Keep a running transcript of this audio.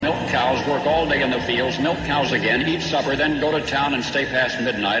cows, work all day in the fields, milk cows again, eat supper, then go to town and stay past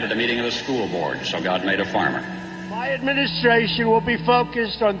midnight at a meeting of the school board. So God made a farmer. My administration will be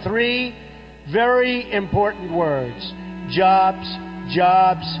focused on three very important words: jobs,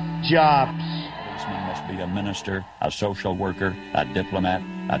 jobs, jobs. A policeman must be a minister, a social worker, a diplomat,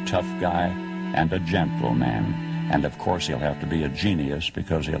 a tough guy, and a gentleman. And of course he'll have to be a genius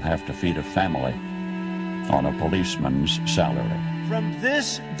because he'll have to feed a family on a policeman's salary. From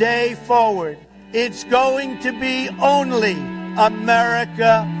this day forward, it's going to be only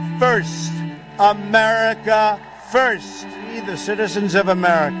America first. America first. We, the citizens of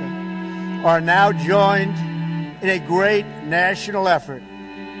America, are now joined in a great national effort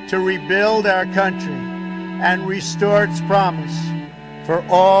to rebuild our country and restore its promise for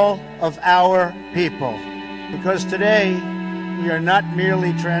all of our people. Because today, we are not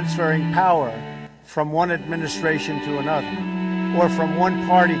merely transferring power from one administration to another, or from one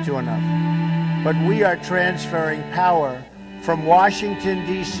party to another, but we are transferring power from Washington,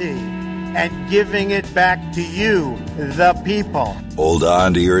 D.C., and giving it back to you, the people. Hold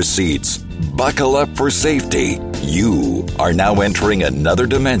on to your seats. Buckle up for safety. You are now entering another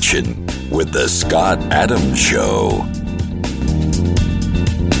dimension with The Scott Adams Show.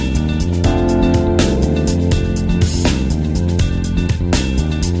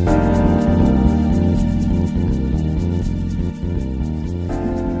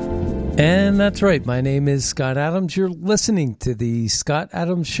 And that's right. My name is Scott Adams. You're listening to the Scott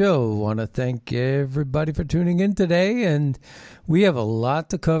Adams Show. I want to thank everybody for tuning in today. And we have a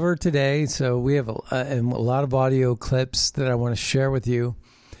lot to cover today. So we have a lot of audio clips that I want to share with you.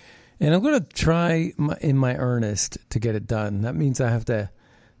 And I'm going to try in my earnest to get it done. That means I have to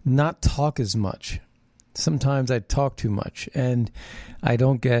not talk as much. Sometimes I talk too much and I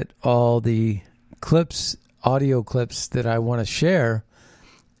don't get all the clips, audio clips that I want to share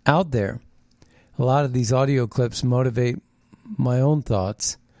out there. A lot of these audio clips motivate my own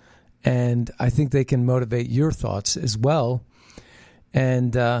thoughts, and I think they can motivate your thoughts as well,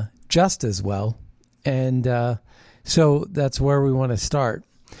 and just as well. And so that's where we want to start.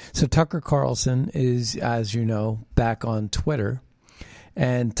 So Tucker Carlson is, as you know, back on Twitter,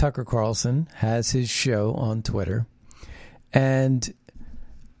 and Tucker Carlson has his show on Twitter, and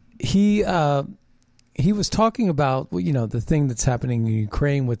he was talking about, you know, the thing that's happening in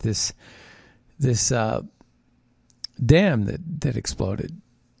Ukraine with this dam that exploded.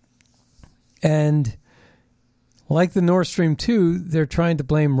 And like the Nord Stream 2, they're trying to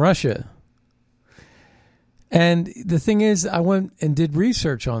blame Russia. And the thing is, I went and did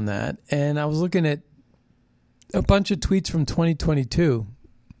research on that, and I was looking at a bunch of tweets from 2022,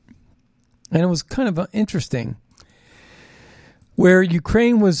 and it was kind of interesting, where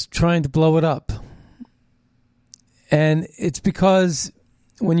Ukraine was trying to blow it up. And it's because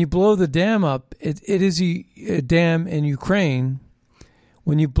when you blow the dam up, it is a dam in Ukraine.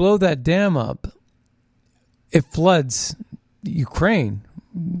 When you blow that dam up, it floods Ukraine.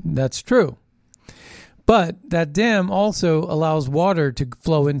 That's true. But that dam also allows water to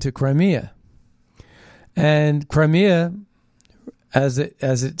flow into Crimea. And Crimea, as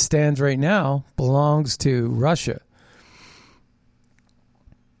it stands right now, belongs to Russia.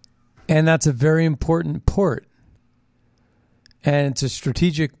 And that's a very important port. And it's a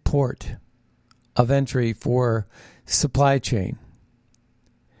strategic port of entry for supply chain.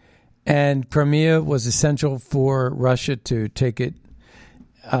 And Crimea was essential for Russia to take it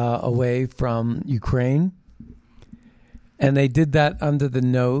away from Ukraine. And they did that under the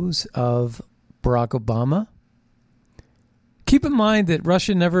nose of Barack Obama. Keep in mind that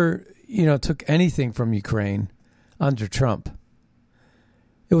Russia never, took anything from Ukraine under Trump.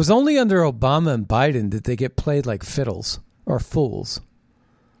 It was only under Obama and Biden that they get played like fiddles. Or fools,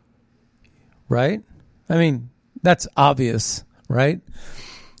 right? I mean, that's obvious, right?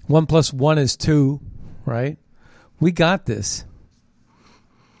 1 + 1 is 2, right? We got this.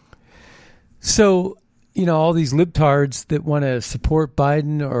 So, all these libtards that want to support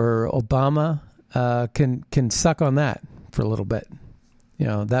Biden or Obama can suck on that for a little bit.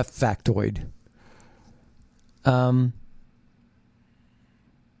 That factoid. And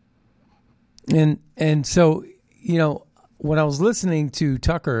so, when I was listening to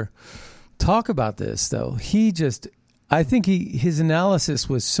Tucker talk about this, though, I think his analysis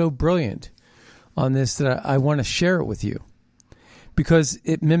was so brilliant on this that I want to share it with you because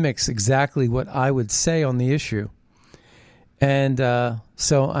it mimics exactly what I would say on the issue. And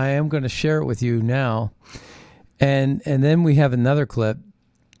so I am going to share it with you now. And then we have another clip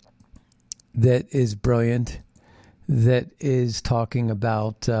that is brilliant that is talking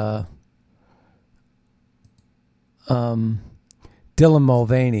about Dylan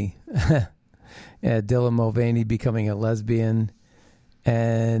Mulvaney. Dylan Mulvaney becoming a lesbian,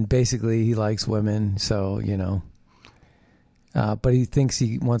 and basically he likes women, so, but he thinks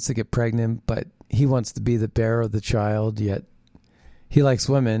he wants to get pregnant, but he wants to be the bearer of the child, yet he likes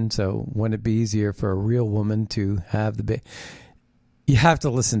women, so wouldn't it be easier for a real woman to have the baby? You have to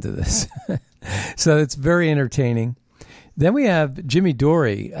listen to this. So it's very entertaining. Then we have Jimmy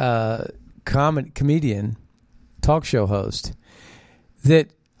Dore, comedian, talk show host, that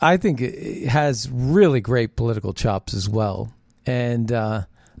I think has really great political chops as well. And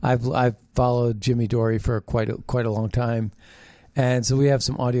I've followed Jimmy Dore for quite a long time, and so we have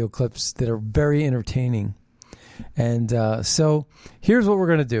some audio clips that are very entertaining. And so here's what we're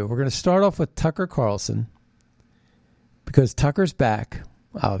going to do. We're going to start off with Tucker Carlson, because Tucker's back,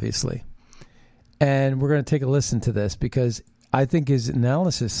 obviously. And we're going to take a listen to this because I think his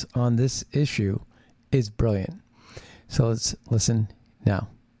analysis on this issue is brilliant. So let's listen now.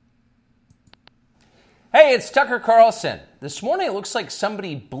 Hey, it's Tucker Carlson. This morning it looks like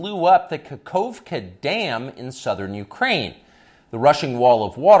somebody blew up the Kakhovka Dam in southern Ukraine. The rushing wall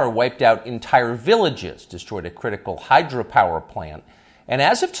of water wiped out entire villages, destroyed a critical hydropower plant, and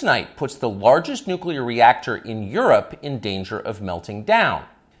as of tonight puts the largest nuclear reactor in Europe in danger of melting down.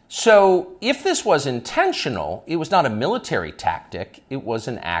 So, if this was intentional, it was not a military tactic, it was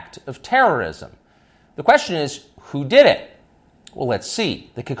an act of terrorism. The question is, who did it? Well, let's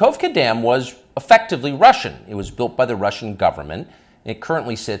see. The Kakhovka Dam was effectively Russian. It was built by the Russian government. It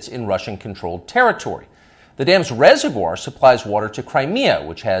currently sits in Russian-controlled territory. The dam's reservoir supplies water to Crimea,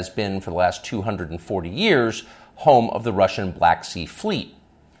 which has been, for the last 240 years, home of the Russian Black Sea Fleet.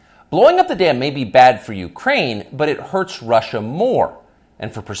 Blowing up the dam may be bad for Ukraine, but it hurts Russia more.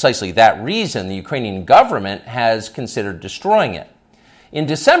 And for precisely that reason, the Ukrainian government has considered destroying it. In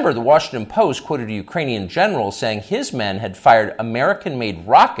December, the Washington Post quoted a Ukrainian general saying his men had fired American-made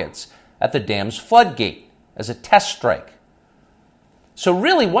rockets at the dam's floodgate as a test strike. So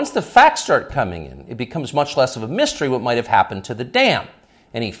really, once the facts start coming in, it becomes much less of a mystery what might have happened to the dam.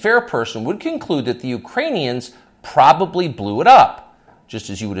 Any fair person would conclude that the Ukrainians probably blew it up,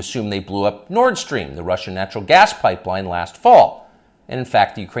 just as you would assume they blew up Nord Stream, the Russian natural gas pipeline, last fall. And in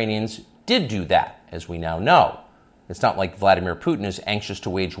fact, the Ukrainians did do that, as we now know. It's not like Vladimir Putin is anxious to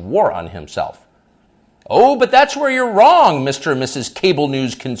wage war on himself. Oh, but that's where you're wrong, Mr. and Mrs. Cable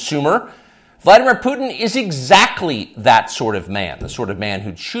News consumer. Vladimir Putin is exactly that sort of man, the sort of man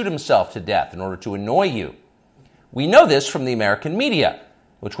who'd shoot himself to death in order to annoy you. We know this from the American media,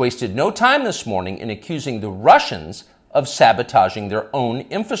 which wasted no time this morning in accusing the Russians of sabotaging their own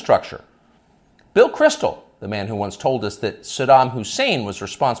infrastructure. Bill Kristol, the man who once told us that Saddam Hussein was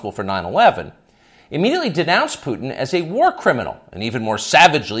responsible for 9/11, immediately denounced Putin as a war criminal and even more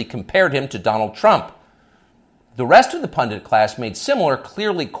savagely compared him to Donald Trump. The rest of the pundit class made similar,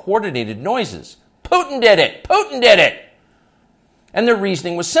 clearly coordinated noises. Putin did it! Putin did it! And their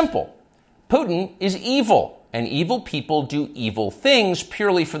reasoning was simple. Putin is evil, and evil people do evil things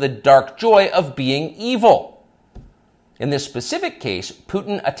purely for the dark joy of being evil. In this specific case,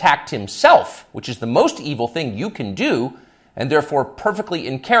 Putin attacked himself, which is the most evil thing you can do, and therefore perfectly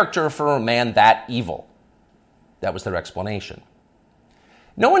in character for a man that evil. That was their explanation.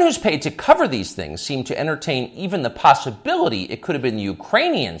 No one who's paid to cover these things seemed to entertain even the possibility it could have been the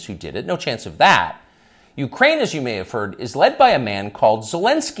Ukrainians who did it. No chance of that. Ukraine, as you may have heard, is led by a man called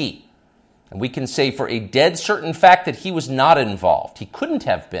Zelensky. And we can say for a dead certain fact that he was not involved. He couldn't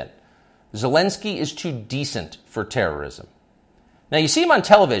have been. Zelensky is too decent for terrorism. Now, you see him on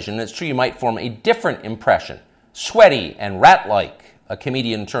television, and it's true you might form a different impression. Sweaty and rat-like, a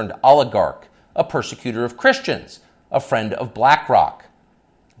comedian turned oligarch, a persecutor of Christians, a friend of BlackRock.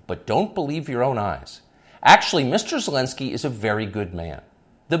 But don't believe your own eyes. Actually, Mr. Zelensky is a very good man.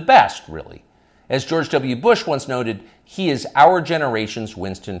 The best, really. As George W. Bush once noted, he is our generation's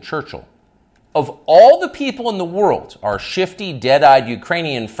Winston Churchill. Of all the people in the world, our shifty, dead-eyed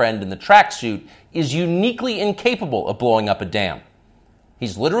Ukrainian friend in the tracksuit is uniquely incapable of blowing up a dam.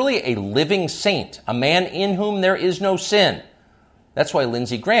 He's literally a living saint, a man in whom there is no sin. That's why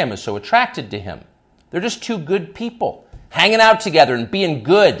Lindsey Graham is so attracted to him. They're just two good people, hanging out together and being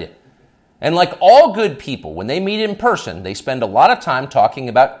good. And like all good people, when they meet in person, they spend a lot of time talking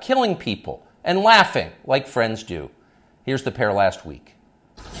about killing people and laughing like friends do. Here's the pair last week.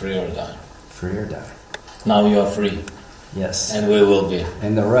 Free or die. Free or die. Now you are free. Yes. And we will be.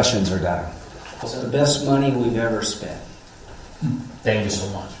 And the Russians are dying. It's the best money we've ever spent. Thank you so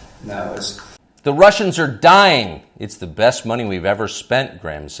much. No, it's... The Russians are dying. It's the best money we've ever spent,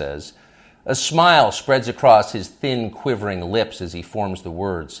 Graham says. A smile spreads across his thin, quivering lips as he forms the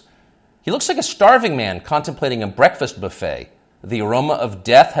words. He looks like a starving man contemplating a breakfast buffet. The aroma of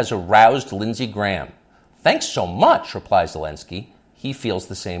death has aroused Lindsey Graham. Thanks so much, replies Zelensky. He feels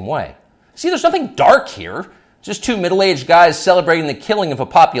the same way. See, there's nothing dark here. Just two middle-aged guys celebrating the killing of a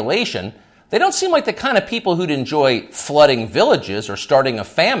population. They don't seem like the kind of people who'd enjoy flooding villages or starting a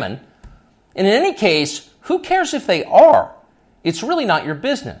famine. And in any case, who cares if they are? It's really not your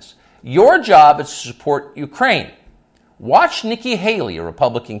business. Your job is to support Ukraine. Watch Nikki Haley, a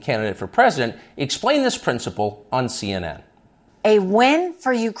Republican candidate for president, explain this principle on CNN. A win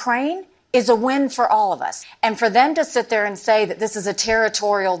for Ukraine is a win for all of us. And for them to sit there and say that this is a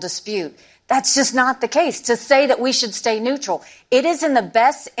territorial dispute, that's just not the case. To say that we should stay neutral, it is in the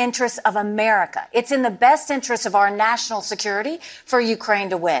best interest of America. It's in the best interest of our national security for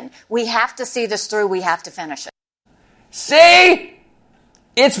Ukraine to win. We have to see this through. We have to finish it. See?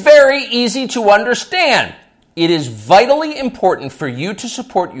 It's very easy to understand. It is vitally important for you to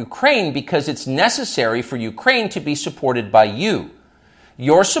support Ukraine because it's necessary for Ukraine to be supported by you.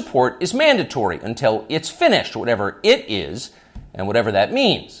 Your support is mandatory until it's finished, whatever it is, and whatever that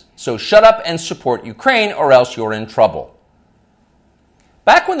means. So shut up and support Ukraine, or else you're in trouble.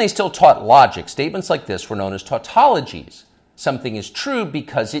 Back when they still taught logic, statements like this were known as tautologies. Something is true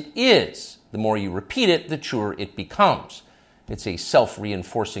because it is. The more you repeat it, the truer it becomes. It's a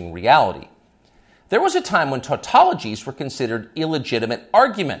self-reinforcing reality. There was a time when tautologies were considered illegitimate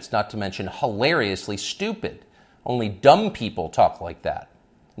arguments, not to mention hilariously stupid. Only dumb people talk like that.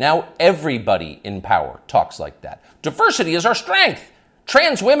 Now everybody in power talks like that. Diversity is our strength.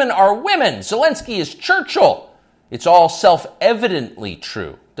 Trans women are women. Zelensky is Churchill. It's all self-evidently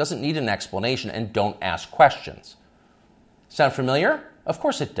true. Doesn't need an explanation, and don't ask questions. Sound familiar? Of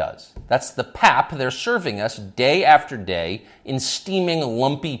course it does. That's the pap they're serving us day after day in steaming,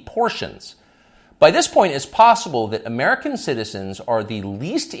 lumpy portions. By this point, it's possible that American citizens are the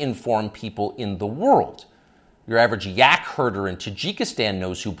least informed people in the world. Your average yak herder in Tajikistan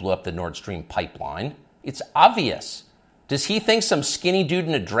knows who blew up the Nord Stream pipeline. It's obvious. Does he think some skinny dude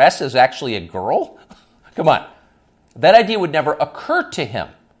in a dress is actually a girl? Come on. That idea would never occur to him.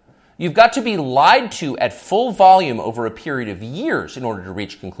 You've got to be lied to at full volume over a period of years in order to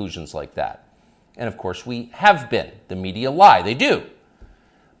reach conclusions like that. And of course, we have been. The media lie. They do.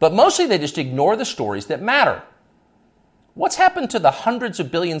 But mostly they just ignore the stories that matter. What's happened to the hundreds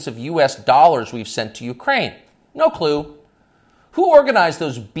of billions of US dollars we've sent to Ukraine? No clue. Who organized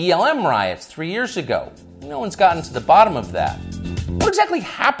those BLM riots 3 years ago? No one's gotten to the bottom of that. What exactly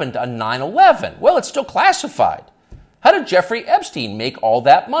happened on 9/11? Well, it's still classified. How did Jeffrey Epstein make all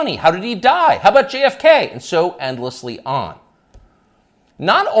that money? How did he die? How about JFK? And so endlessly on.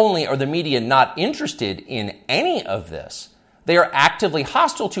 Not only are the media not interested in any of this, they are actively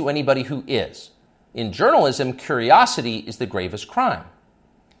hostile to anybody who is. In journalism, curiosity is the gravest crime.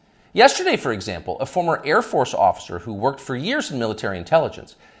 Yesterday, for example, a former Air Force officer who worked for years in military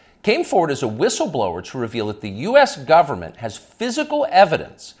intelligence came forward as a whistleblower to reveal that the U.S. government has physical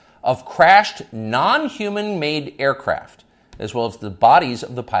evidence of crashed non-human-made aircraft, as well as the bodies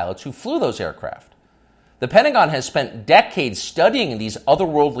of the pilots who flew those aircraft. The Pentagon has spent decades studying these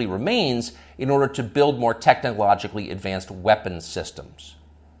otherworldly remains in order to build more technologically advanced weapons systems.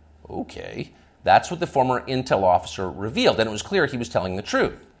 Okay, that's what the former intel officer revealed, and it was clear he was telling the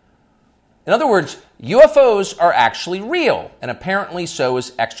truth. In other words, UFOs are actually real, and apparently so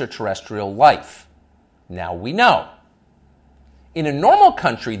is extraterrestrial life. Now we know. In a normal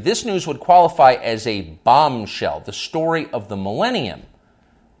country, this news would qualify as a bombshell, the story of the millennium.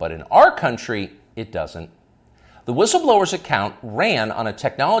 But in our country, it doesn't. The whistleblower's account ran on a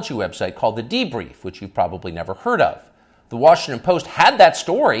technology website called The Debrief, which you've probably never heard of. The Washington Post had that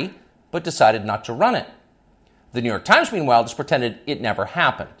story, but decided not to run it. The New York Times, meanwhile, just pretended it never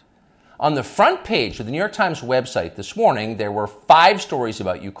happened. On the front page of the New York Times website this morning, there were 5 stories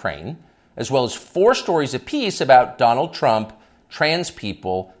about Ukraine, as well as 4 stories apiece about Donald Trump, trans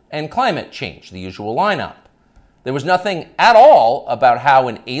people, and climate change, the usual lineup. There was nothing at all about how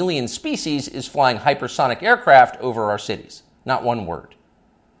an alien species is flying hypersonic aircraft over our cities. Not one word.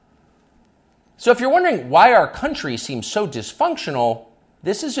 So if you're wondering why our country seems so dysfunctional,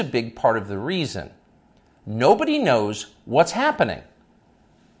 this is a big part of the reason. Nobody knows what's happening.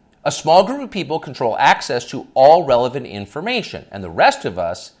 A small group of people control access to all relevant information, and the rest of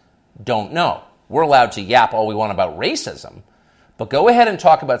us don't know. We're allowed to yap all we want about racism, but go ahead and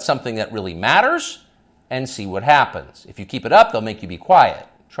talk about something that really matters and see what happens. If you keep it up, they'll make you be quiet.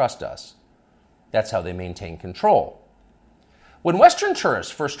 Trust us. That's how they maintain control. When Western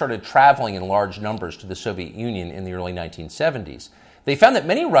tourists first started traveling in large numbers to the Soviet Union in the early 1970s, they found that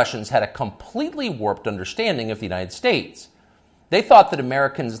many Russians had a completely warped understanding of the United States. They thought that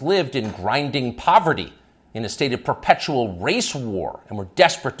Americans lived in grinding poverty, in a state of perpetual race war and were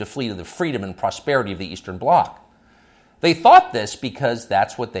desperate to flee to the freedom and prosperity of the Eastern Bloc. They thought this because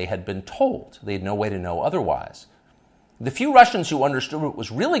that's what they had been told. They had no way to know otherwise. The few Russians who understood what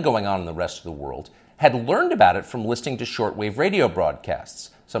was really going on in the rest of the world had learned about it from listening to shortwave radio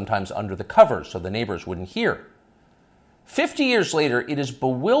broadcasts, sometimes under the covers so the neighbors wouldn't hear. 50 years later, it is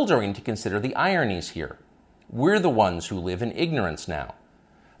bewildering to consider the ironies here. We're the ones who live in ignorance now.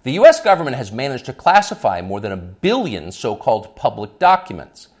 The U.S. government has managed to classify more than 1 billion so-called public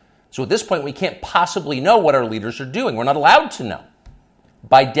documents. So at this point, we can't possibly know what our leaders are doing. We're not allowed to know.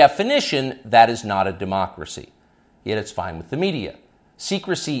 By definition, that is not a democracy. Yet it's fine with the media.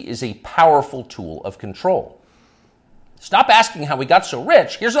 Secrecy is a powerful tool of control. Stop asking how we got so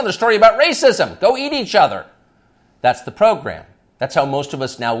rich. Here's another story about racism. Go eat each other. That's the program. That's how most of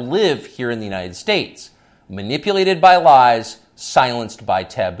us now live here in the United States. Manipulated by lies, silenced by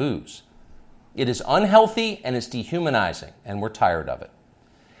taboos. It is unhealthy and it's dehumanizing, and we're tired of it.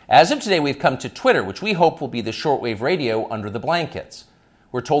 As of today, we've come to Twitter, which we hope will be the shortwave radio under the blankets.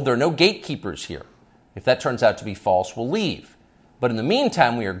 We're told there are no gatekeepers here. If that turns out to be false, we'll leave. But in the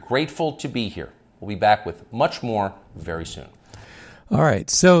meantime, we are grateful to be here. We'll be back with much more very soon. All right,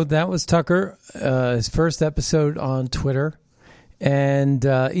 so that was Tucker, his first episode on Twitter. And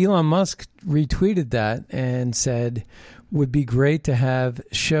Elon Musk retweeted that and said, would be great to have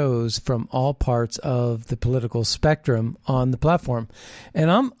shows from all parts of the political spectrum on the platform.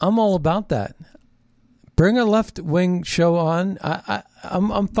 And I'm all about that. Bring a left-wing show on.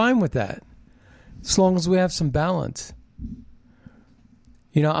 I'm fine with that, as long as we have some balance.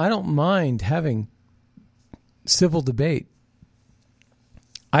 You know, I don't mind having civil debate.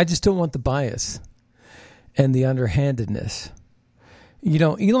 I just don't want the bias and the underhandedness. You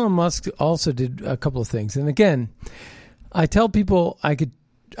know, Elon Musk also did a couple of things. And again, I tell people I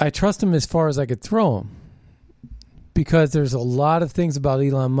trust him as far as I could throw him, because there's a lot of things about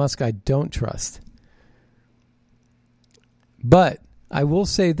Elon Musk I don't trust. But I will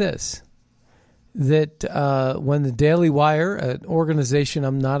say this, that when the Daily Wire, an organization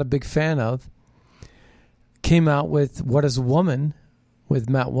I'm not a big fan of, came out with What is a Woman with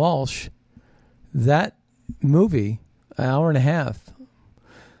Matt Walsh, that movie, an hour and a half,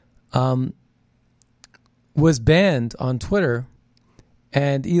 was banned on Twitter,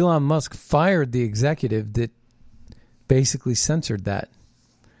 and Elon Musk fired the executive that basically censored that,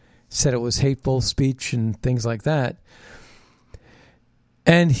 said it was hateful speech and things like that.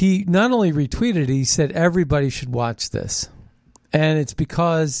 And he not only retweeted it, he said everybody should watch this. And it's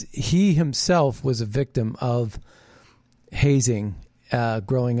because he himself was a victim of hazing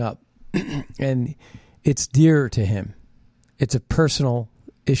growing up. And it's dear to him. It's a personal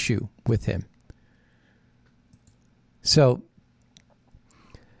issue with him. So,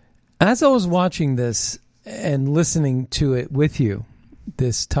 as I was watching this and listening to it with you,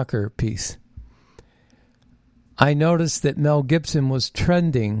 this Tucker piece, I noticed that Mel Gibson was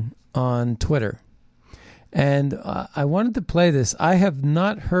trending on Twitter. And I wanted to play this. I have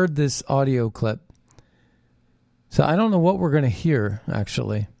not heard this audio clip, so I don't know what we're going to hear,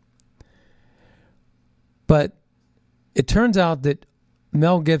 actually. But it turns out that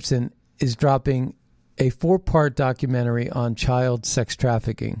Mel Gibson is dropping a 4-part documentary on child sex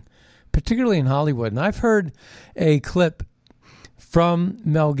trafficking, particularly in Hollywood. And I've heard a clip from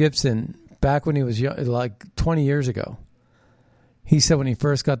Mel Gibson back when he was young, like 20 years ago. He said when he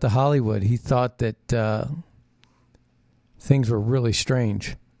first got to Hollywood, he thought that things were really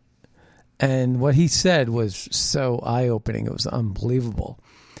strange. And what he said was so eye-opening. It was unbelievable.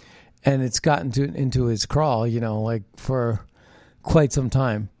 And it's gotten into his crawl, like for quite some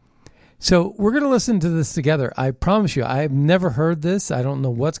time. So we're going to listen to this together. I promise you, I've never heard this. I don't know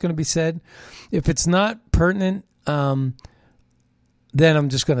what's going to be said. If it's not pertinent, then I'm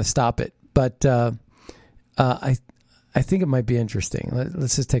just going to stop it. But I think it might be interesting.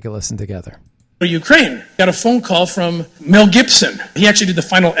 Let's just take a listen together. Ukraine. Got a phone call from Mel Gibson. He actually did the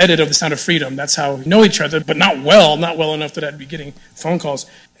final edit of The Sound of Freedom. That's how we know each other, but not well enough that I'd be getting phone calls.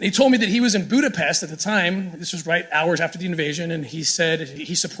 And he told me that he was in Budapest at the time. This was right hours after the invasion, and he said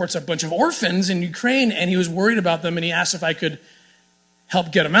he supports a bunch of orphans in Ukraine, and he was worried about them, and he asked if I could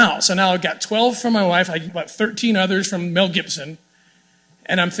help get them out. So now I've got 12 from my wife, I got about 13 others from Mel Gibson,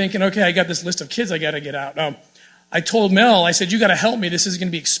 and I'm thinking, okay, I got this list of kids I got to get out. I told Mel, I said, you got to help me. This is going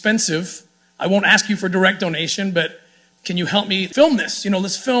to be expensive. I won't ask you for direct donation, but can you help me film this?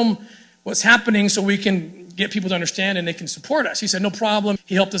 Let's film what's happening so we can get people to understand and they can support us. He said, no problem.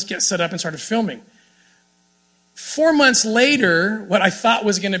 He helped us get set up and started filming. 4 months later, what I thought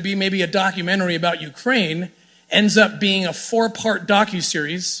was going to be maybe a documentary about Ukraine ends up being a 4-part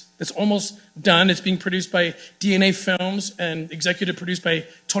docuseries It's almost done. It's being produced by DNA Films and executive produced by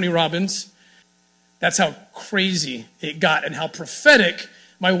Tony Robbins. That's how crazy it got and how prophetic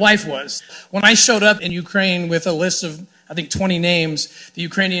my wife was. When I showed up in Ukraine with a list of, I think, 20 names, the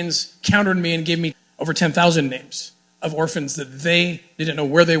Ukrainians countered me and gave me over 10,000 names of orphans that they didn't know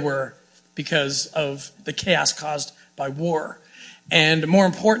where they were because of the chaos caused by war. And more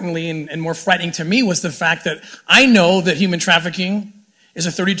importantly, and more frightening to me, was the fact that I know that human trafficking is a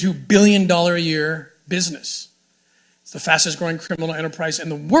 $32 billion a year business. It's the fastest growing criminal enterprise in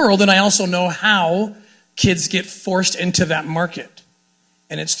the world, and I also know how kids get forced into that market.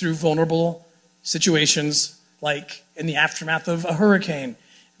 And it's through vulnerable situations like in the aftermath of a hurricane,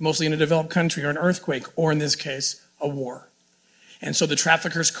 mostly in a developed country, or an earthquake, or in this case, a war. And so the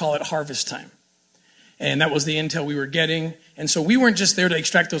traffickers call it harvest time. And that was the intel we were getting. And so we weren't just there to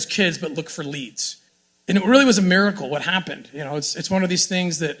extract those kids, but look for leads. And it really was a miracle what happened. It's one of these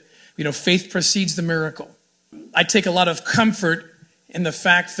things that, faith precedes the miracle. I take a lot of comfort in the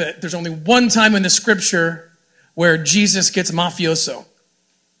fact that there's only one time in the scripture where Jesus gets mafioso.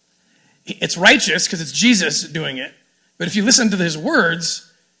 It's righteous because it's Jesus doing it. But if you listen to his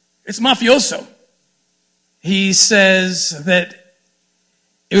words, it's mafioso. He says that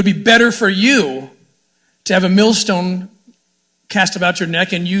it would be better for you to have a millstone cast about your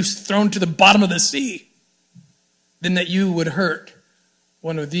neck and you thrown to the bottom of the sea than that you would hurt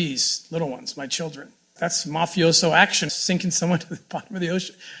one of these little ones, my children. That's mafioso action, sinking someone to the bottom of the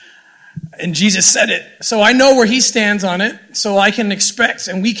ocean. And Jesus said it. So I know where he stands on it, so I can expect,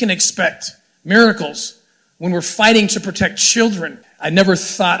 and we can expect, miracles when we're fighting to protect children. I never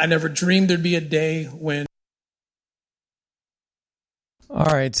dreamed there'd be a day when... All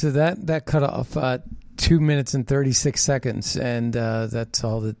right, so that cut off 2 minutes and 36 seconds, and that's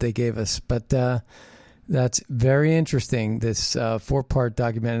all that they gave us. But that's very interesting, this 4-part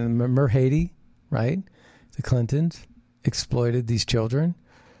documentary. Remember Haiti, right? The Clintons exploited these children.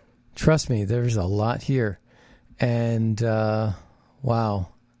 Trust me, there's a lot here. And, wow,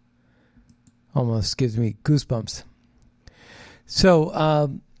 almost gives me goosebumps.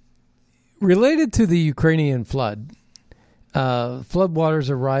 So, related to the Ukrainian flood, floodwaters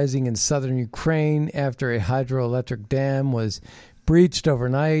are rising in southern Ukraine after a hydroelectric dam was breached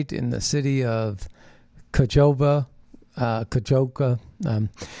overnight in the city of Kajova.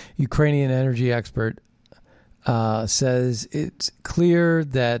 Ukrainian energy expert says it's clear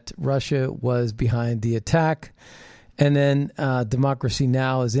that Russia was behind the attack. And then Democracy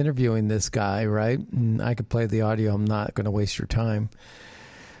Now! Is interviewing this guy, right? And I could play the audio. I'm not going to waste your time.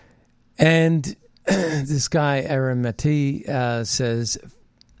 And this guy, Aaron Mati, says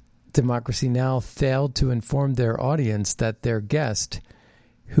Democracy Now! Failed to inform their audience that their guest,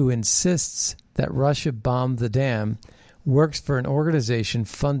 who insists that Russia bombed the dam, works for an organization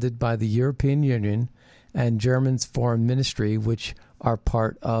funded by the European Union and German's foreign ministry, which are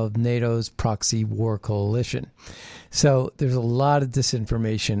part of NATO's proxy war coalition. So there's a lot of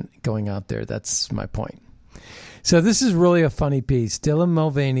disinformation going out there. That's my point. So this is really a funny piece. Dylan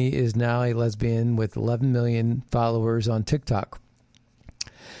Mulvaney is now a lesbian with 11 million followers on TikTok.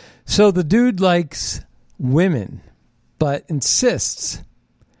 So the dude likes women, but insists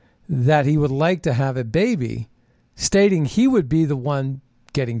that he would like to have a baby, stating he would be the one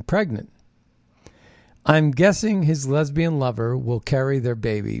getting pregnant. I'm guessing his lesbian lover will carry their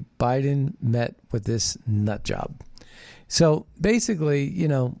baby. Biden met with this nut job. So basically,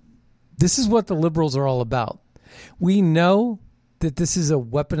 this is what the liberals are all about. We know that this is a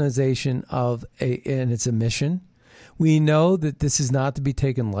weaponization and it's a mission. We know that this is not to be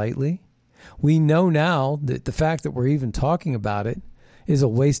taken lightly. We know now that the fact that we're even talking about it is a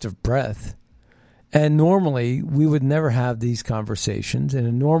waste of breath. And normally we would never have these conversations in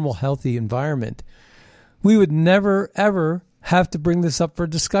a normal, healthy environment. We would never, ever have to bring this up for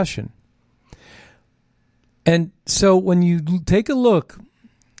discussion. And so when you take a look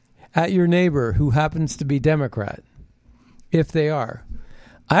at your neighbor who happens to be Democrat, if they are,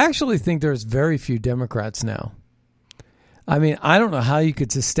 I actually think there's very few Democrats now. I mean, I don't know how you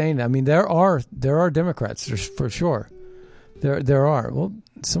could sustain it. I mean, there are Democrats for sure. There are. Well,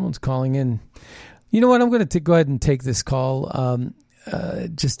 someone's calling in. You know what? I'm going to go ahead and take this call.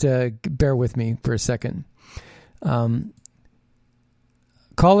 Just bear with me for a second.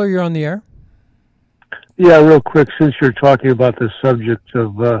 Caller, you're on the air. Yeah, real quick, since you're talking about the subject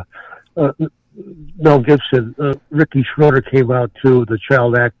of Mel Gibson, Ricky Schroeder came out too, the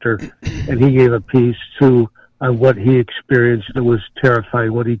child actor, and he gave a piece too on what he experienced. It was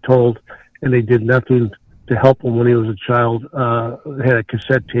terrifying what he told, and they did nothing to help him when he was a child. Had a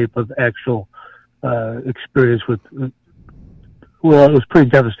cassette tape of actual experience with well, it was pretty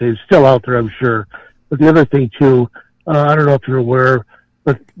devastating. It's still out there, I'm sure. But the other thing too, I don't know if you're aware,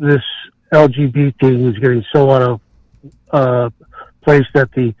 but this LGBT thing is getting so out of place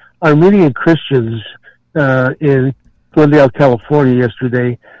that the Armenian Christians in Glendale, California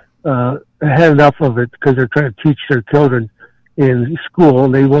yesterday had enough of it because they're trying to teach their children in school,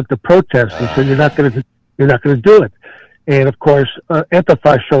 and they went to protest and said, you're not going to do it. And of course,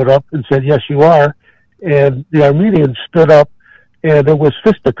 Antifa showed up and said, yes, you are. And the Armenians stood up, and there was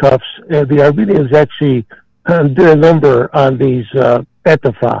fisticuffs. And the Armenians actually did a number on these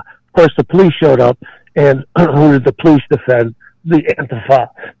Antifa. Of course, the police showed up, and who did the police defend? The Antifa.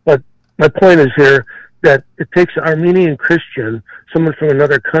 But my point is here that it takes an Armenian Christian, someone from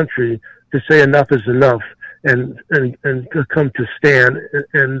another country, to say enough is enough and come to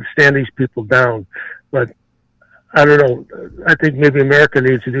stand these people down. But I don't know. I think maybe America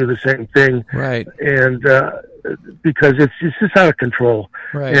needs to do the same thing. Right. And because it's just out of control.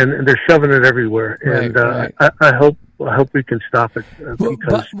 Right. And they're shoving it everywhere. Right, and right. I hope we can stop it.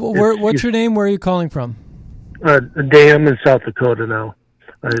 What's your name? Where are you calling from? I'm in South Dakota now.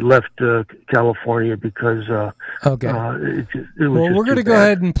 I left California because okay. It was we're going to go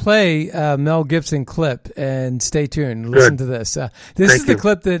ahead and play Mel Gibson clip, and stay tuned. Listen to this. This is the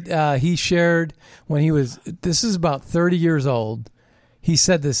clip that he shared when he was. This is about 30 years old. He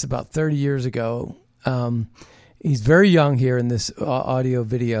said this about 30 years ago. He's very young here in this audio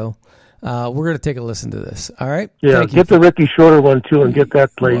video. We're going to take a listen to this. All right. Yeah. Get the Ricky Shorter one too, and get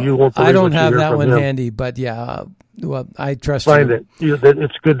that play. You won't. I don't have that one handy, but yeah. Well, I trust you. Find it.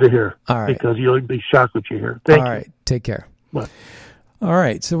 It's good to hear. All right. Because you'll be shocked what you hear. Thank you. All right. Take care. Bye. All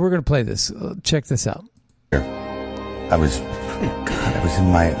right. So we're going to play this. Check this out. I was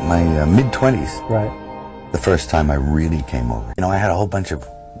in my mid-20s. Right. The first time I really came over. I had a whole bunch of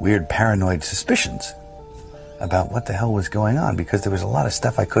weird paranoid suspicions about what the hell was going on because there was a lot of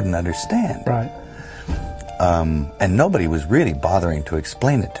stuff I couldn't understand. Right. And nobody was really bothering to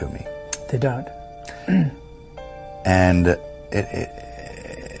explain it to me. They don't. And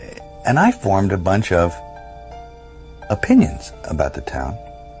and I formed a bunch of opinions about the town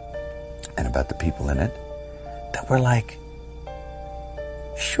and about the people in it that were like,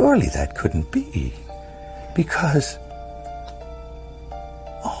 surely that couldn't be, because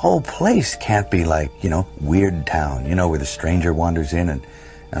a whole place can't be like, Weird Town, where the stranger wanders in and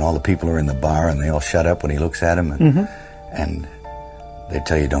all the people are in the bar and they all shut up when he looks at them and they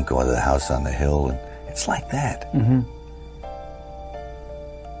tell you don't go into the house on the hill. And it's like that. Mm-hmm.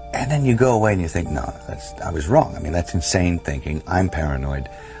 And then you go away and you think, no, I was wrong. I mean, that's insane thinking. I'm paranoid.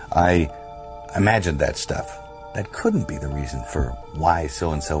 I imagined that stuff. That couldn't be the reason for why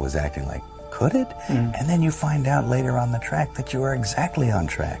so-and-so was acting like. Could it? Mm. And then you find out later on the track that you are exactly on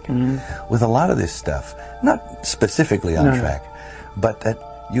track with a lot of this stuff. Not specifically on track, but that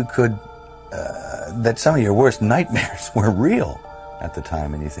you could, that some of your worst nightmares were real at the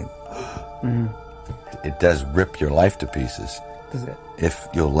time. And you think, it does rip your life to pieces. Does it? If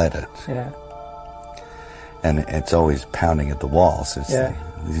you'll let it. Yeah. And it's always pounding at the walls.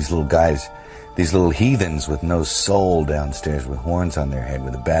 These little guys, these little heathens with no soul downstairs with horns on their head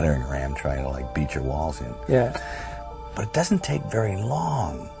with a battering ram trying to beat your walls in. Yeah. But it doesn't take very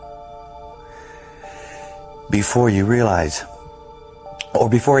long before you realize, or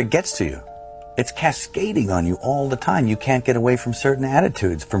before it gets to you. It's cascading on you all the time. You can't get away from certain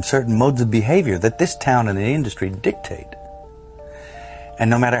attitudes, from certain modes of behavior that this town and the industry dictate. And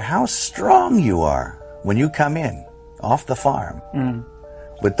no matter how strong you are when you come in off the farm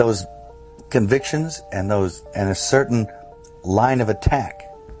with those convictions and a certain line of attack,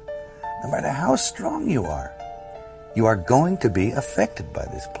 no matter how strong you are going to be affected by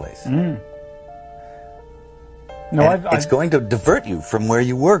this place. It's going to divert you from where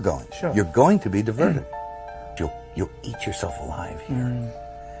you were going. Sure. You're going to be diverted. You'll eat yourself alive here.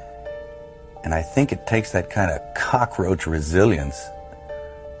 And I think it takes that kind of cockroach resilience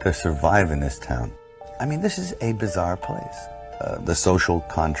to survive in this town. I mean, this is a bizarre place. The social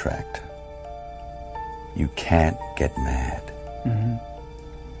contract. You can't get mad.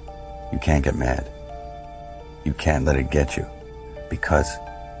 You can't get mad. You can't let it get you, because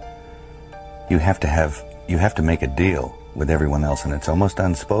you have to make a deal with everyone else, and it's almost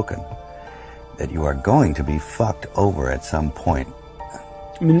unspoken that you are going to be fucked over at some point.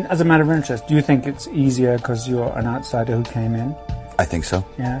 I mean, as a matter of interest, do you think it's easier because you're an outsider who came in? I think so.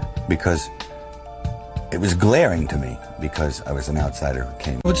 Yeah. Because it was glaring to me, because I was an outsider who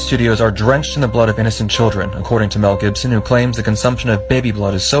came. Hollywood studios are drenched in the blood of innocent children, according to Mel Gibson, who claims the consumption of baby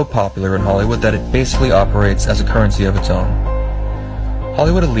blood is so popular in Hollywood that it basically operates as a currency of its own.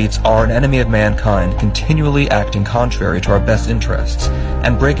 Hollywood elites are an enemy of mankind, continually acting contrary to our best interests,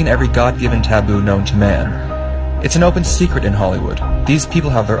 and breaking every God-given taboo known to man. It's an open secret in Hollywood. These people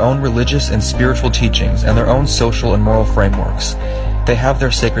have their own religious and spiritual teachings and their own social and moral frameworks. They have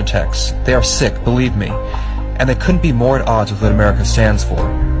their sacred texts. They are sick, believe me, and they couldn't be more at odds with what America stands for.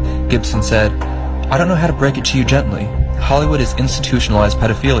 Gibson said, "I don't know how to break it to you gently. Hollywood is institutionalized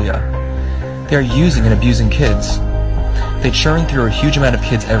pedophilia. They are using and abusing kids. They churn through a huge amount of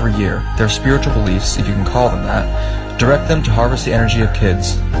kids every year. Their spiritual beliefs, if you can call them that, direct them to harvest the energy of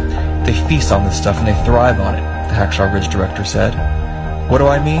kids. They feast on this stuff and they thrive on it," the Hacksaw Ridge director said. What do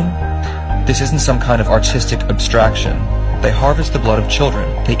I mean? This isn't some kind of artistic abstraction. They harvest the blood of children.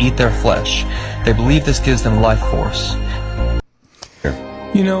 They eat their flesh. They believe this gives them life force.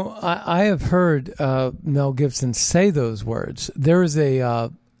 You know, I have heard Mel Gibson say those words. There is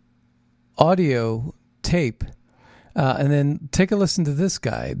a audio tape, and then take a listen to this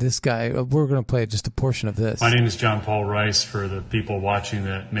guy. We're going to play just a portion of this. My name is John Paul Rice, for the people watching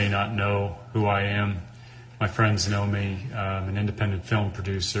that may not know who I am. My friends know me. I'm an independent film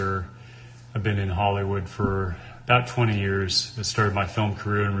producer. I've been in Hollywood for about 20 years. I started my film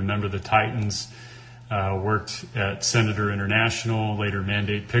career in Remember the Titans. Worked at Senator International, later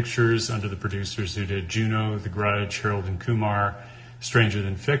Mandate Pictures, under the producers who did Juno, The Grudge, Harold and Kumar, Stranger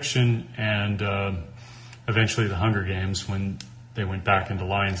Than Fiction, and eventually The Hunger Games when they went back into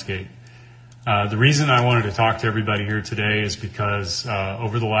Lionsgate. The reason I wanted to talk to everybody here today is because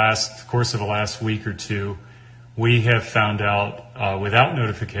over the course of the last week or two, we have found out without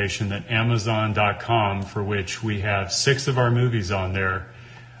notification that Amazon.com, for which we have 6 of our movies on there,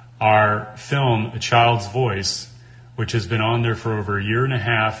 our film, A Child's Voice, which has been on there for over a year and a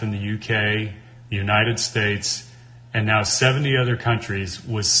half in the UK, the United States, and now 70 other countries,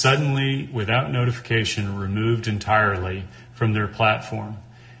 was suddenly, without notification, removed entirely from their platform.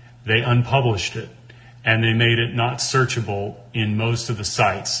 They unpublished it, and they made it not searchable in most of the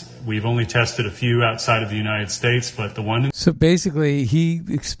sites. We've only tested a few outside of the United States, but the one... So basically, he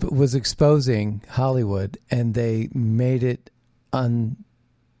was exposing Hollywood, and they made it untenable.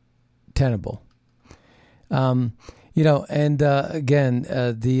 Again,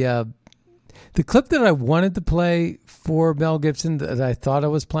 the clip that I wanted to play for Mel Gibson that I thought I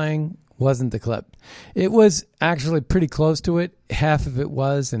was playing wasn't the clip. It was actually pretty close to it. Half of it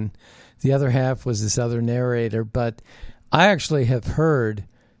was, and the other half was this other narrator. But I actually have heard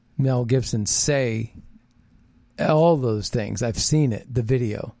Mel Gibson say all those things. I've seen it, the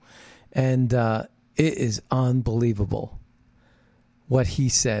video, and it is unbelievable what he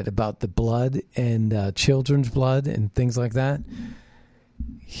said about the blood and children's blood and things like that.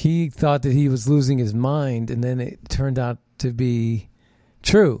 He thought that he was losing his mind, and then it turned out to be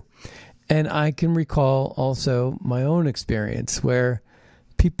true. And I can recall also my own experience where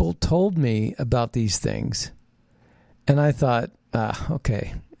people told me about these things, and I thought,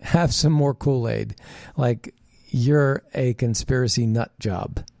 okay, have some more Kool-Aid. Like, you're a conspiracy nut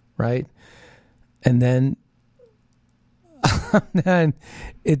job, right? And then and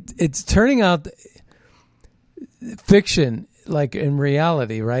it's turning out fiction, like in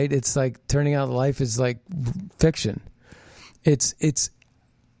reality, right? It's like turning out life is like fiction.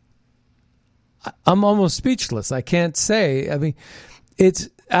 I'm almost speechless. I can't say. I mean, it's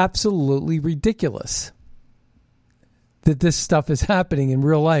absolutely ridiculous that this stuff is happening in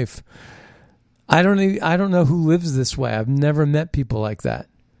real life. I don't know who lives this way. I've never met people like that.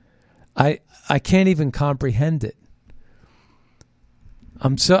 I can't even comprehend it.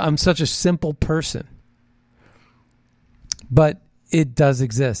 I'm such a simple person. But it does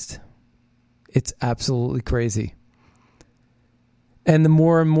exist. It's absolutely crazy. And the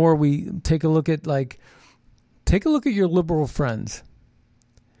more and more we take a look at your liberal friends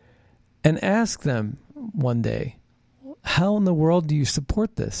and ask them one day, how in the world do you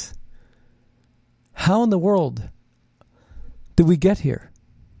support this? How in the world did we get here?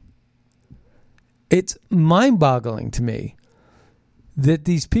 It's mind-boggling to me that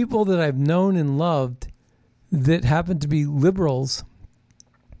these people that I've known and loved that happen to be liberals,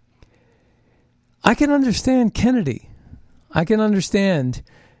 I can understand Kennedy. I can understand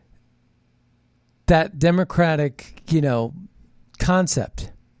that democratic,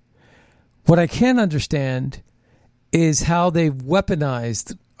 concept. What I can't understand is how they've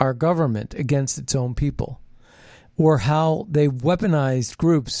weaponized our government against its own people, or how they've weaponized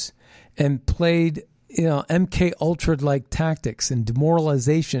groups and played, MK Ultra-like tactics and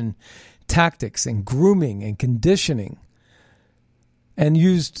demoralization tactics and grooming and conditioning, and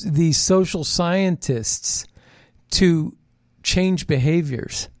used these social scientists to change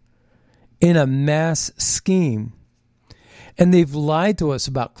behaviors in a mass scheme. And they've lied to us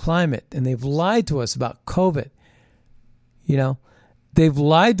about climate, and they've lied to us about COVID. You know, they've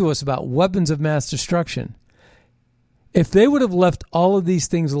lied to us about weapons of mass destruction. If they would have left all of these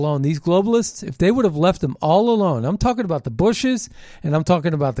things alone, these globalists, if they would have left them all alone, I'm talking about the Bushes, and I'm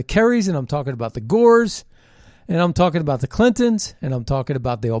talking about the Kerrys, and I'm talking about the Gores, and I'm talking about the Clintons, and I'm talking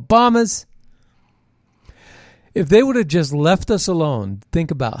about the Obamas. If they would have just left us alone,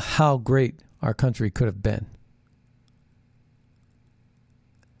 think about how great our country could have been.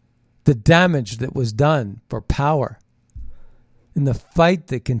 The damage that was done for power and the fight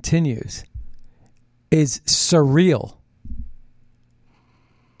that continues is surreal.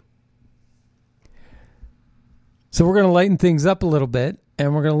 So we're going to lighten things up a little bit,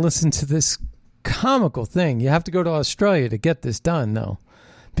 and we're going to listen to this comical thing. You have to go to Australia to get this done, though,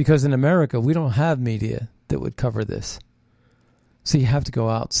 because in America, we don't have media that would cover this. So you have to go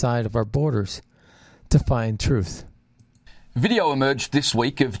outside of our borders to find truth. Video emerged this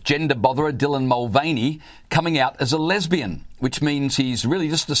week of gender botherer Dylan Mulvaney coming out as a lesbian, which means he's really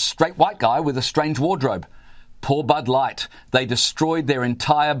just a straight white guy with a strange wardrobe. Poor Bud Light. They destroyed their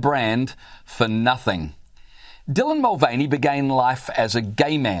entire brand for nothing. Dylan Mulvaney began life as a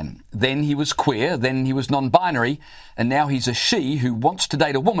gay man. Then he was queer, then he was non-binary, and now he's a she who wants to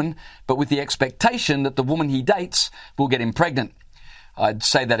date a woman, but with the expectation that the woman he dates will get him pregnant. I'd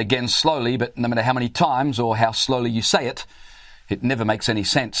say that again slowly, but no matter how many times or how slowly you say it, it never makes any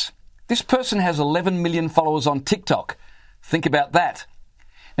sense. This person has 11 million followers on TikTok. Think about that.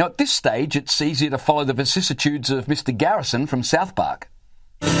 Now, at this stage, it's easier to follow the vicissitudes of Mr. Garrison from South Park.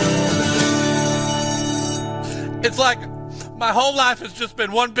 It's like my whole life has just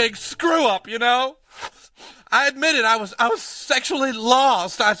been one big screw up, you know? I admit it, I was sexually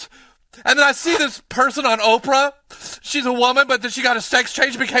lost. And then I see this person on Oprah. She's a woman, but then she got a sex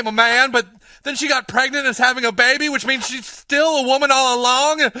change, became a man, but then she got pregnant and is having a baby, which means she's still a woman all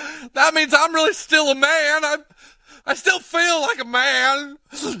along. And that means I'm really still a man. I still feel like a man.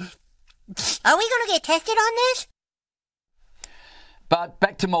 Are we going to get tested on this? But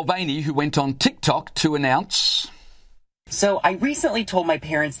back to Mulvaney, who went on TikTok to announce... So I recently told my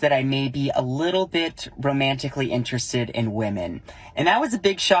parents that I may be a little bit romantically interested in women. And that was a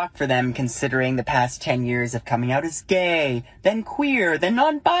big shock for them, considering the past 10 years of coming out as gay, then queer, then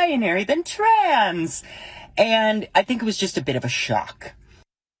non-binary, then trans. And I think it was just a bit of a shock.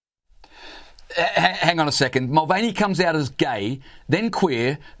 Hang on a second. Mulvaney comes out as gay, then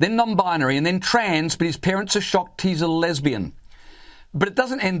queer, then non-binary, and then trans, but his parents are shocked he's a lesbian. But it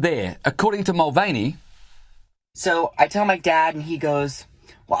doesn't end there. According to Mulvaney... So I tell my dad, and he goes,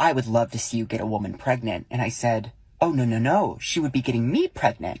 well, I would love to see you get a woman pregnant. And I said, oh, no. She would be getting me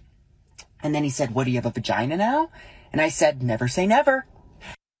pregnant. And then he said, what, do you have a vagina now? And I said, never say never.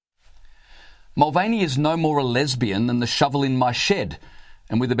 Mulvaney is no more a lesbian than the shovel in my shed,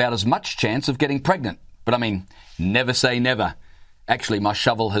 and with about as much chance of getting pregnant. But I mean, never say never. Actually, my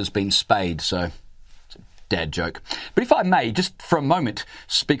shovel has been spayed, so... dad joke. But if I may, just for a moment,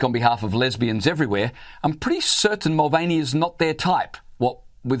 speak on behalf of lesbians everywhere, I'm pretty certain Mulvaney is not their type, what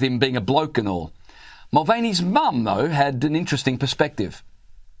with him being a bloke and all. Mulvaney's mum, though, had an interesting perspective.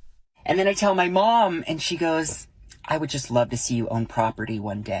 And then I tell my mom, and she goes, I would just love to see you own property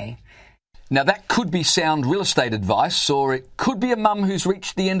one day. Now, that could be sound real estate advice, or it could be a mum who's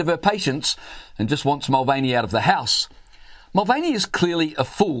reached the end of her patience and just wants Mulvaney out of the house. Mulvaney is clearly a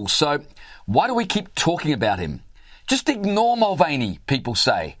fool, so why do we keep talking about him? Just ignore Mulvaney, people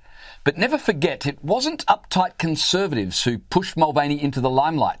say. But never forget, it wasn't uptight conservatives who pushed Mulvaney into the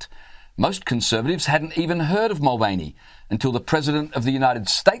limelight. Most conservatives hadn't even heard of Mulvaney until the President of the United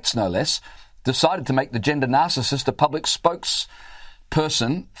States, no less, decided to make the gender narcissist a public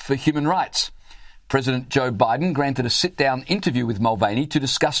spokesperson for human rights. President Joe Biden granted a sit-down interview with Mulvaney to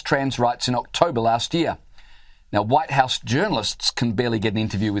discuss trans rights in October last year. Now, White House journalists can barely get an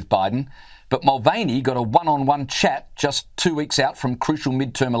interview with Biden, but Mulvaney got a one-on-one chat just 2 weeks out from crucial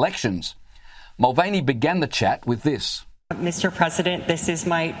midterm elections. Mulvaney began the chat with this. Mr. President, this is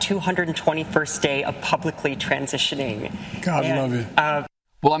my 221st day of publicly transitioning. God love you.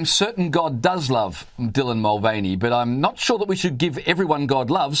 Well, I'm certain God does love Dylan Mulvaney, but I'm not sure that we should give everyone God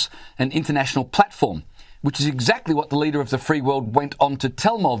loves an international platform, which is exactly what the leader of the free world went on to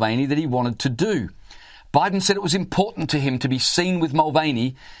tell Mulvaney that he wanted to do. Biden said it was important to him to be seen with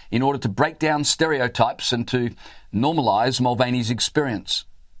Mulvaney in order to break down stereotypes and to normalise Mulvaney's experience.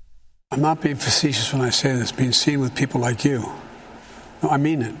 I'm not being facetious when I say this, being seen with people like you. No, I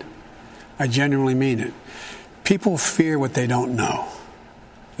mean it. I genuinely mean it. People fear what they don't know.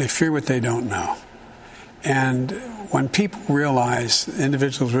 They fear what they don't know. And when people realize,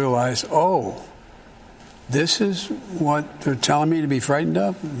 individuals realize, oh, This is what they're telling me to be frightened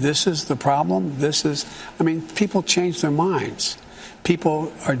of. This is the problem. People change their minds.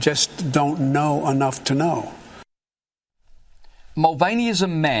 People just don't know enough to know. Mulvaney is a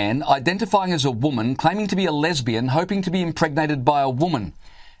man identifying as a woman, claiming to be a lesbian, hoping to be impregnated by a woman.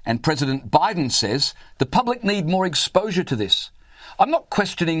 And President Biden says the public need more exposure to this. I'm not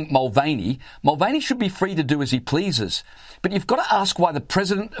questioning Mulvaney. Mulvaney should be free to do as he pleases. But you've got to ask why the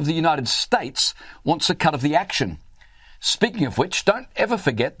President of the United States wants a cut of the action. Speaking of which, don't ever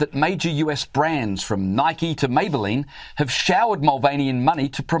forget that major US brands from Nike to Maybelline have showered Mulvaney in money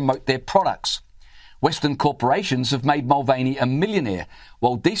to promote their products. Western corporations have made Mulvaney a millionaire,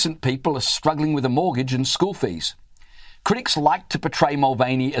 while decent people are struggling with a mortgage and school fees. Critics like to portray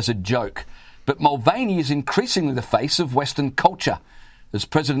Mulvaney as a joke, but Mulvaney is increasingly the face of Western culture. As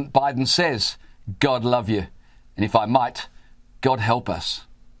President Biden says, God love you. And if I might, God help us.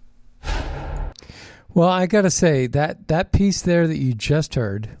 Well, I got to say, that piece there that you just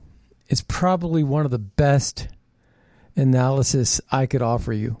heard is probably one of the best analysis I could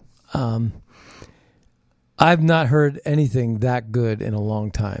offer you. I've not heard anything that good in a long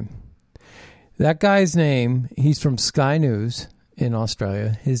time. That guy's name, he's from Sky News in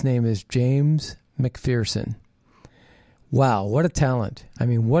Australia. His name is James McPherson. Wow, what a talent. I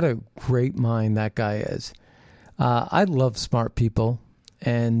mean, what a great mind that guy is. I love smart people,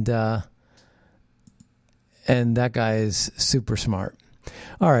 and that guy is super smart.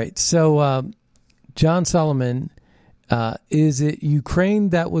 All right, so John Solomon, is it Ukraine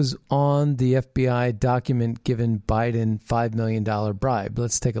that was on the FBI document giving Biden $5 million bribe?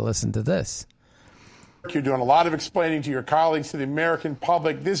 Let's take a listen to this. You're doing a lot of explaining to your colleagues, to the American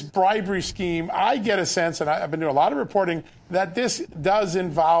public. This bribery scheme, I get a sense, and I've been doing a lot of reporting, that this does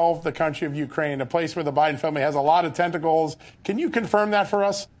involve the country of Ukraine, a place where the Biden family has a lot of tentacles. Can you confirm that for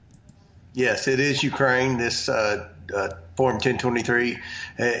us? Yes, it is Ukraine. This Form 1023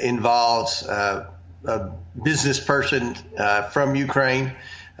 involves a business person from Ukraine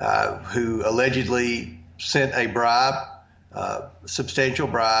who allegedly sent a bribe, substantial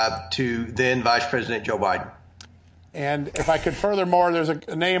bribe, to then Vice President Joe Biden. And if I could furthermore, there's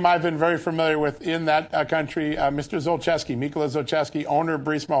a name I've been very familiar with in that country, Mr. Zlochevsky, Mykola Zlochevsky, owner of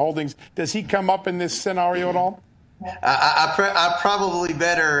Burisma Holdings. Does he come up in this scenario at all? I probably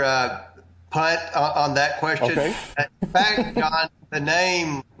better punt on that question. Okay. In fact, John, the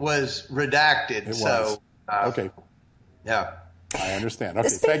name was redacted. It was. So, okay. Yeah. I understand. Okay.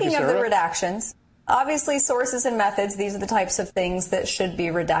 Speaking Thank you, of the Sarah. redactions, obviously sources and methods, these are the types of things that should be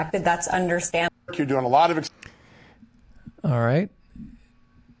redacted. That's understandable. You're doing a lot of... All right.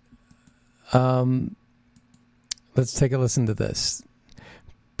 Let's take a listen to this.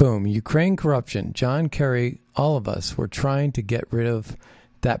 Boom. Ukraine corruption. John Kerry, all of us were trying to get rid of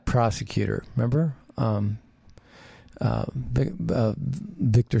that prosecutor. Remember?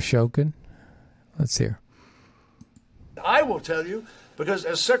 Victor Shokin. Let's hear. I will tell you, because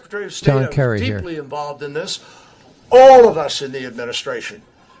as Secretary of State, John I was Kerry deeply here. involved in this. All of us in the administration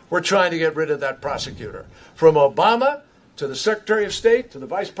were trying to get rid of that prosecutor. From Obama to the Secretary of State to the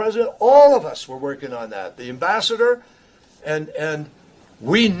Vice President, all of us were working on that. The ambassador, and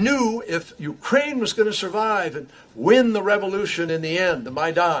we knew if Ukraine was going to survive and win the revolution in the end, the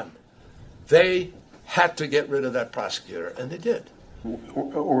Maidan, they had to get rid of that prosecutor, and they did.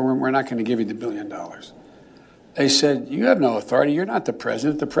 Or we're not going to give you the $1 billion. They said, you have no authority. You're not the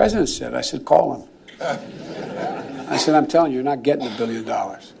president. The president said. I said, call him. I said, I'm telling you, you're not getting the $1 billion.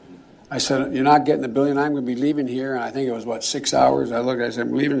 I said, you're not getting the $1 billion. I'm going to be leaving here. And I think it was, 6 hours? I said,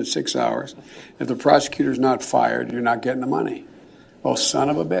 I'm leaving in 6 hours. If the prosecutor's not fired, you're not getting the money. Well, son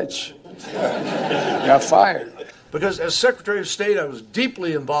of a bitch. Got fired. Because as Secretary of State, I was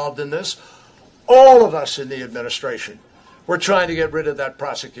deeply involved in this. All of us in the administration were trying to get rid of that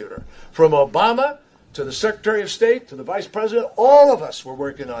prosecutor. From Obama to the Secretary of State to the Vice President, all of us were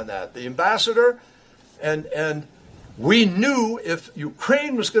working on that. The ambassador, and we knew if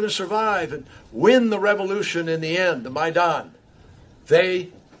Ukraine was going to survive and win the revolution in the end, the Maidan, they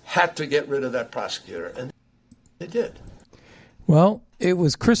had to get rid of that prosecutor, and they did. Well, it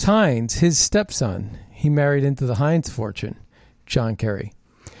was Chris Hines, his stepson. He married into the Hines fortune, John Kerry,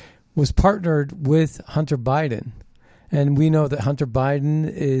 was partnered with Hunter Biden. And we know that Hunter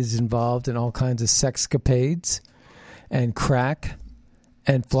Biden is involved in all kinds of sexcapades and crack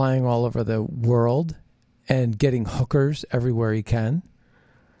and flying all over the world and getting hookers everywhere he can.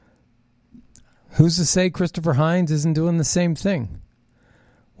 Who's to say Christopher Hines isn't doing the same thing?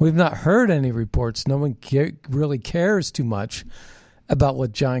 We've not heard any reports. No one really cares too much about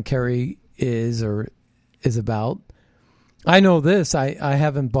what John Kerry is or is about. I know this. I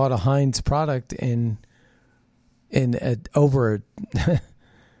haven't bought a Heinz product in over,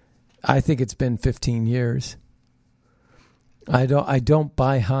 I think it's been 15 years. I don't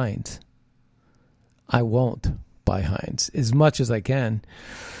buy Heinz. I won't buy Heinz as much as I can.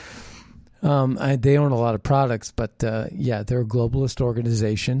 They own a lot of products, but yeah, they're a globalist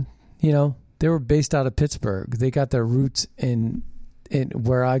organization. You know, they were based out of Pittsburgh. They got their roots in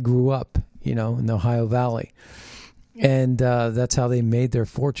where I grew up, you know, in the Ohio Valley. And that's how they made their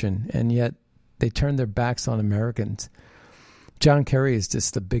fortune. And yet they turned their backs on Americans. John Kerry is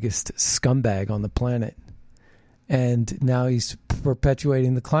just the biggest scumbag on the planet. And now he's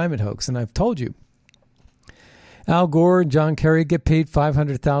perpetuating the climate hoax. And I've told you, Al Gore and John Kerry get paid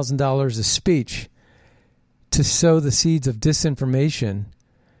 $500,000 a speech to sow the seeds of disinformation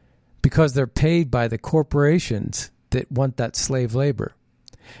because they're paid by the corporations that want that slave labor.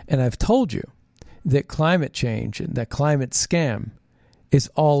 And I've told you that climate change and that climate scam is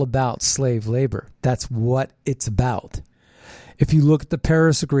all about slave labor. That's what it's about. If you look at the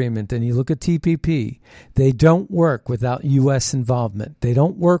Paris Agreement and you look at TPP, they don't work without U.S. involvement. They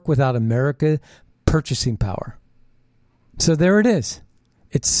don't work without America purchasing power. So there it is.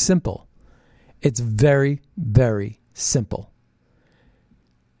 It's simple. It's very, very simple.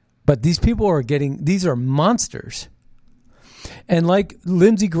 But these people are these are monsters. And like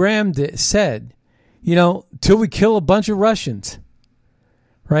Lindsey Graham said, you know, till we kill a bunch of Russians,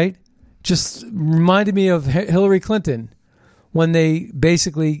 right? Just reminded me of Hillary Clinton when they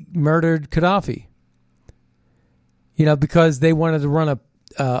basically murdered Gaddafi, you know, because they wanted to run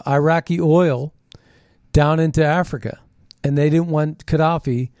Iraqi oil down into Africa. And they didn't want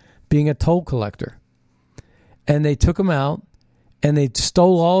Gaddafi being a toll collector. And they took him out and they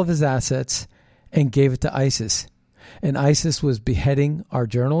stole all of his assets and gave it to ISIS. And ISIS was beheading our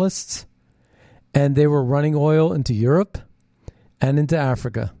journalists. And they were running oil into Europe and into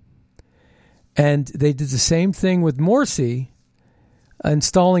Africa. And they did the same thing with Morsi,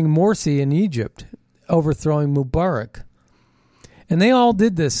 installing Morsi in Egypt, overthrowing Mubarak. And they all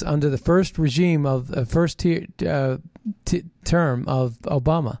did this under the first regime of the first term of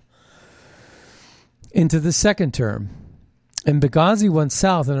Obama into the second term. And Benghazi went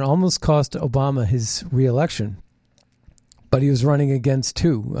south and it almost cost Obama his re-election. But he was running against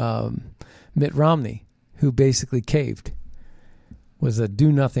Mitt Romney, who basically caved, was a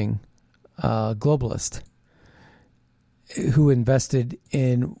do-nothing globalist who invested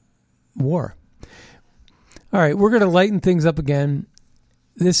in war. All right, we're going to lighten things up again.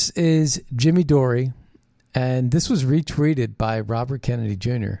 This is Jimmy Dore, and this was retweeted by Robert Kennedy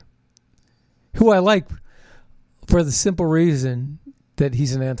Jr., who I like for the simple reason that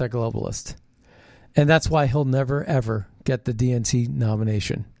he's an anti-globalist. And that's why he'll never, ever get the DNC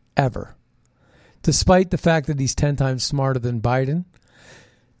nomination, ever. Despite the fact that he's 10 times smarter than Biden,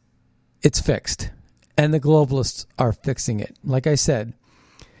 it's fixed. And the globalists are fixing it. Like I said,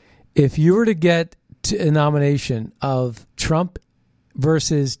 if you were to get a nomination of Trump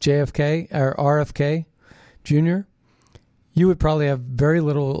versus JFK or RFK Jr., you would probably have very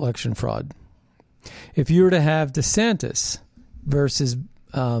little election fraud. If you were to have DeSantis versus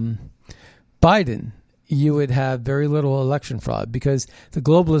Biden, you would have very little election fraud because the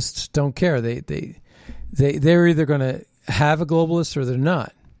globalists don't care. They're either going to have a globalist or they're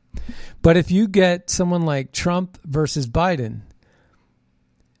not. But if you get someone like Trump versus Biden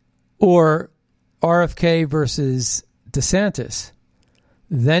or RFK versus DeSantis,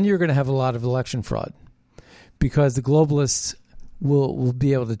 then you're going to have a lot of election fraud because the globalists will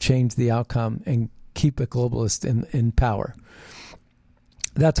be able to change the outcome and keep a globalist in power.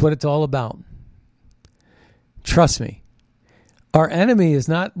 That's what it's all about. Trust me. Our enemy is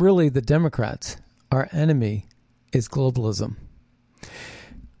not really the Democrats. Our enemy is globalism.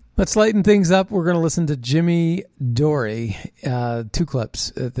 Let's lighten things up. We're going to listen to Jimmy Dore. 2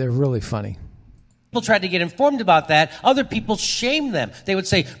 clips. They're really funny. People tried to get informed about that. Other people shamed them. They would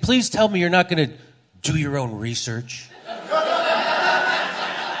say, please tell me you're not going to do your own research.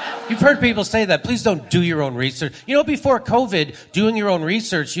 You've heard people say that. Please don't do your own research. You know, before COVID, doing your own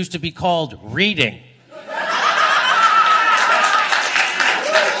research used to be called reading.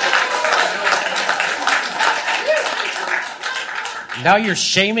 Now you're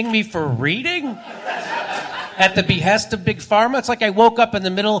shaming me for reading? At the behest of Big Pharma? It's like I woke up in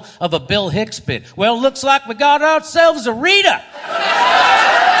the middle of a Bill Hicks bit. Well, looks like we got ourselves a reader.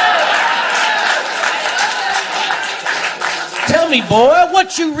 Tell me, boy,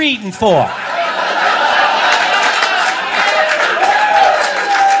 what you reading for?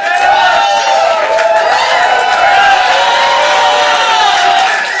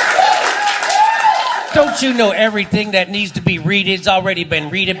 Don't you know everything that needs to be readed's already been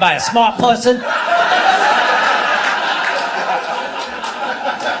readed by a smart person?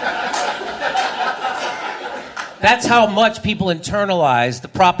 That's how much people internalized the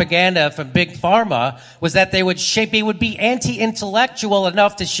propaganda from Big Pharma, was that they would be anti-intellectual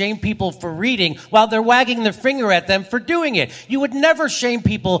enough to shame people for reading while they're wagging their finger at them for doing it. You would never shame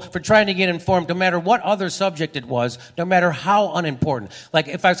people for trying to get informed, no matter what other subject it was, no matter how unimportant. Like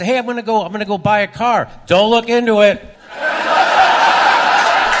if I say, hey, I'm going to go buy a car. Don't look into it.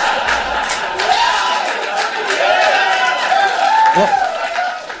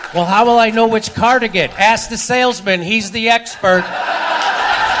 Well, how will I know which car to get? Ask the salesman. He's the expert.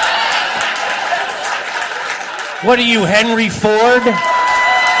 What are you, Henry Ford?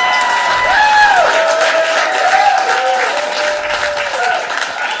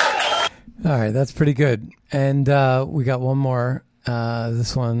 All right, that's pretty good. And we got one more.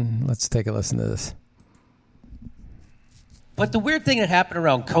 This one, let's take a listen to this. But the weird thing that happened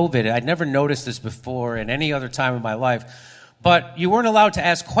around COVID, I'd never noticed this before in any other time in my life, but you weren't allowed to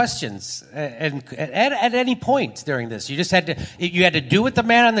ask questions at any point during this. You just had to do what the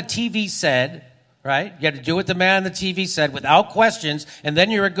man on the TV said, right? You had to do what the man on the TV said without questions, and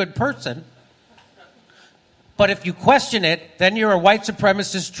then you're a good person. But if you question it, then you're a white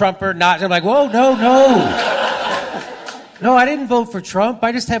supremacist Trumper. I'm like, whoa, no. No, I didn't vote for Trump.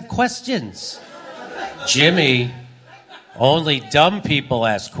 I just have questions. Jimmy, only dumb people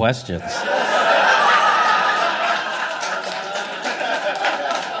ask questions.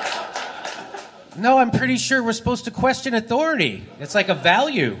 No, I'm pretty sure we're supposed to question authority. It's like a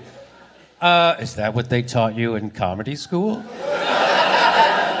value. Is that what they taught you in comedy school?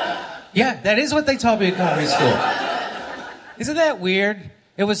 Yeah, that is what they taught me in comedy school. Isn't that weird?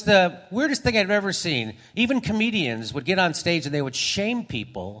 It was the weirdest thing I've ever seen. Even comedians would get on stage and they would shame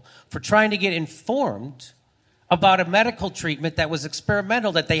people for trying to get informed about a medical treatment that was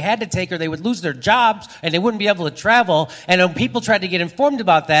experimental, that they had to take or they would lose their jobs and they wouldn't be able to travel. And when people tried to get informed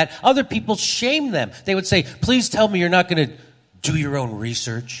about that, other people shamed them. They would say, please tell me you're not going to do your own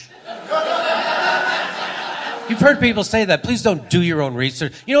research. You've heard people say that. Please don't do your own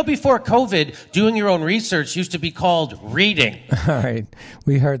research. You know, before COVID, doing your own research used to be called reading. All right.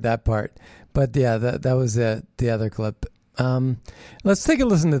 We heard that part. But yeah, that was the other clip. Let's take a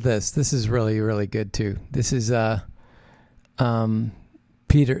listen to this. This is really, really good too. This is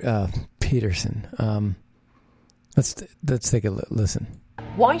Peterson. Let's take a listen.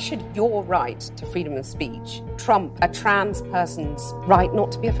 Why should your right to freedom of speech trump a trans person's right not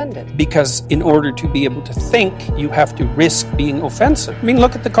to be offended? Because in order to be able to think, you have to risk being offensive. I mean,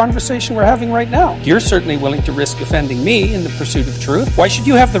 look at the conversation we're having right now. You're certainly willing to risk offending me in the pursuit of truth. Why should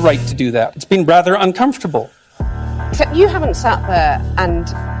you have the right to do that? It's been rather uncomfortable. Except you haven't sat there and...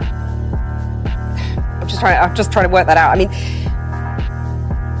 I'm just trying to work that out. I mean...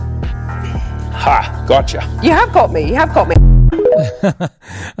 Ha, gotcha. You have got me.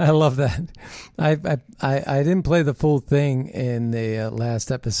 I love that. I didn't play the full thing in the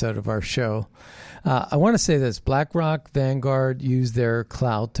last episode of our show. I want to say this. BlackRock, Vanguard use their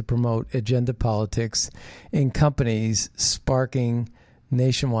clout to promote agenda politics in companies, sparking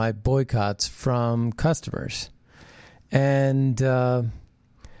nationwide boycotts from customers. And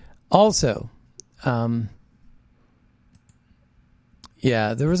also, there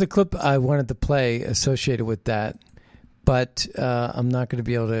was a clip I wanted to play associated with that, but I'm not going to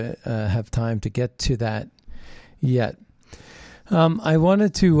be able to have time to get to that yet. I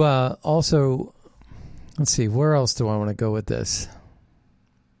wanted to also, let's see, where else do I want to go with this?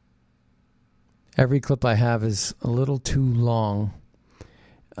 Every clip I have is a little too long.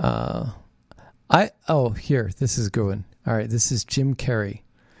 Here, this is a good one. All right, this is Jim Carrey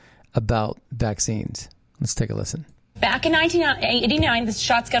about vaccines. Let's take a listen. Back in 1989, the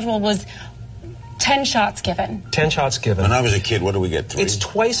shot schedule was 10 shots given. 10 shots given. When I was a kid, what do we get? 3? It's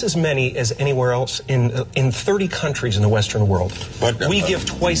twice as many as anywhere else in 30 countries in the Western world. But we give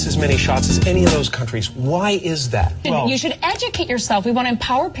twice as many shots as any of those countries. Why is that? You should educate yourself. We want to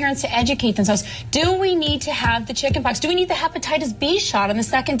empower parents to educate themselves. Do we need to have the chickenpox? Do we need the hepatitis B shot on the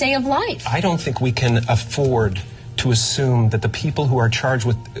second day of life? I don't think we can afford to assume that the people who are charged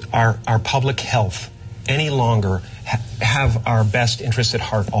with our public health any longer have our best interests at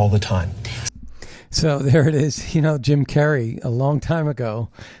heart all the time. So there it is. You know, Jim Carrey, a long time ago,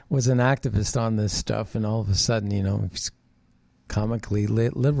 was an activist on this stuff, and all of a sudden, he's comically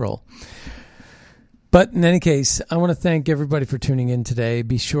liberal. But in any case, I want to thank everybody for tuning in today.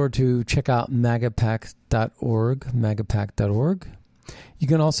 Be sure to check out magapack.org. You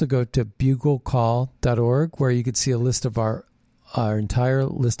can also go to buglecall.org, where you can see a list of our entire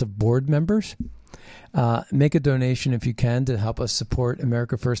list of board members. Make a donation if you can to help us support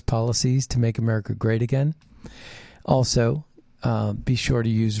America First policies to make America great again. Also, be sure to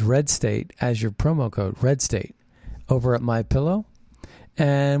use Red State as your promo code, Red State, over at MyPillow.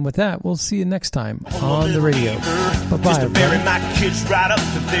 And with that, we'll see you next time on the radio. Bye-bye, everybody. Bury my kids right up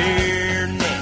to there.